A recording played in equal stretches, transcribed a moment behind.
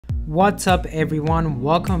What's up everyone,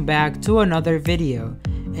 welcome back to another video,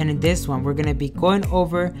 and in this one we're going to be going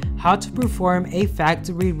over how to perform a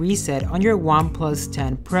factory reset on your OnePlus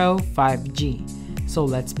 10 Pro 5G. So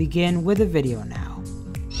let's begin with the video now.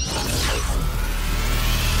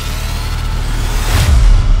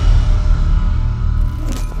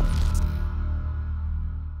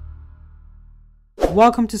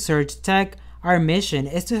 Welcome to Serg-Tech. Our mission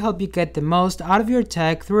is to help you get the most out of your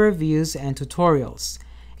tech through reviews and tutorials.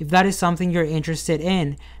 If that is something you're interested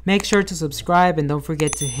in, make sure to subscribe and don't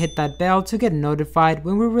forget to hit that bell to get notified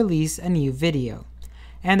when we release a new video.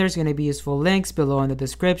 And there's going to be useful links below in the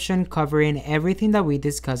description covering everything that we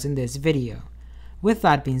discuss in this video. With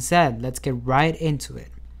that being said, let's get right into it.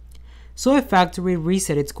 So a factory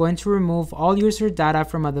reset is going to remove all user data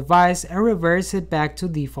from a device and reverse it back to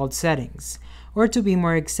default settings. Or to be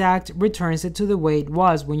more exact, returns it to the way it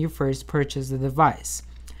was when you first purchased the device.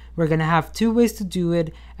 We're going to have two ways to do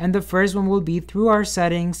it, and the first one will be through our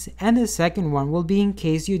settings, and the second one will be in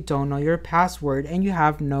case you don't know your password and you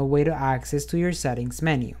have no way to access to your settings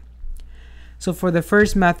menu. So for the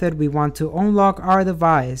first method, we want to unlock our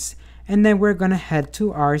device, and then we're going to head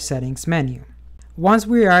to our settings menu. Once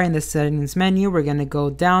we are in the settings menu, we're going to go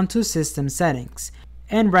down to system settings,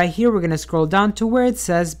 and right here we're going to scroll down to where it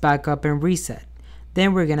says backup and reset.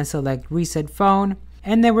 Then we're going to select reset phone,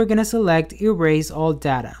 and then we're going to select erase all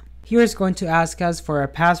data. Here it's going to ask us for a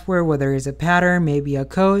password, whether it's a pattern, maybe a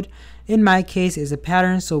code. In my case it's a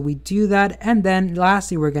pattern, so we do that, and then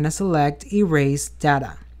lastly we're going to select erase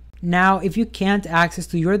data. Now if you can't access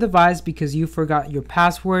to your device because you forgot your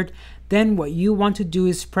password, then what you want to do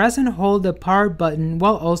is press and hold the power button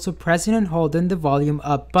while also pressing and holding the volume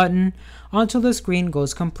up button until the screen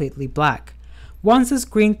goes completely black. Once the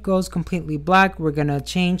screen goes completely black, we're going to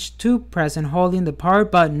change to press and holding the power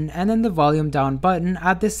button and then the volume down button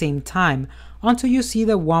at the same time until you see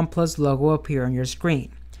the OnePlus logo appear on your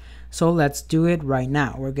screen. So let's do it right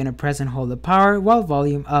now. We're going to press and hold the power while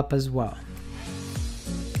volume up as well.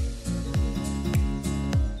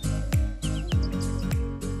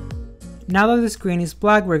 Now that the screen is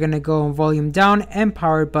black, we're going to go on volume down and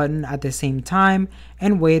power button at the same time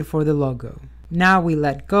and wait for the logo. Now we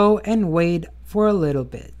let go and wait for a little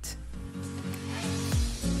bit.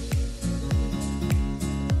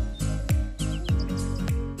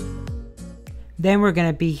 Then we're going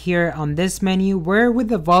to be here on this menu where with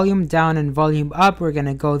the volume down and volume up we're going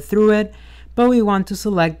to go through it, but we want to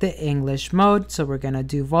select the English mode, so we're going to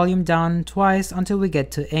do volume down twice until we get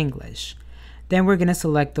to English. Then we're going to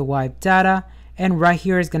select the wipe data, and right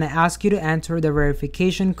here is going to ask you to enter the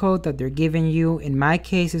verification code that they're giving you. In my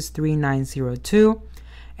case is 3902,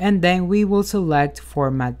 and then we will select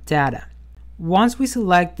format data. Once we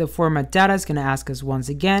select the format data, it's going to ask us once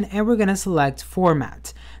again, and we're going to select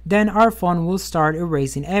format. Then our phone will start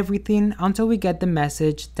erasing everything until we get the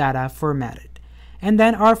message data formatted, and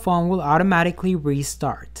then our phone will automatically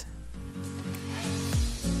restart.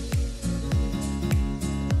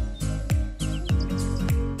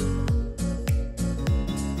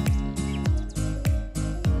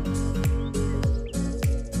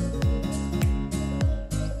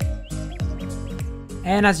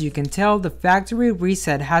 And as you can tell, the factory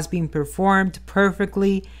reset has been performed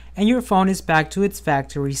perfectly and your phone is back to its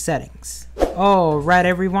factory settings. Alright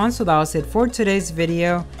everyone, so that was it for today's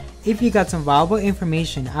video. If you got some valuable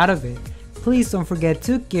information out of it, please don't forget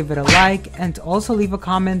to give it a like and also leave a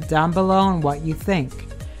comment down below on what you think.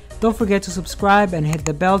 Don't forget to subscribe and hit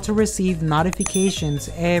the bell to receive notifications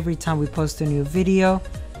every time we post a new video.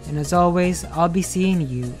 And as always, I'll be seeing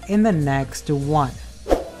you in the next one.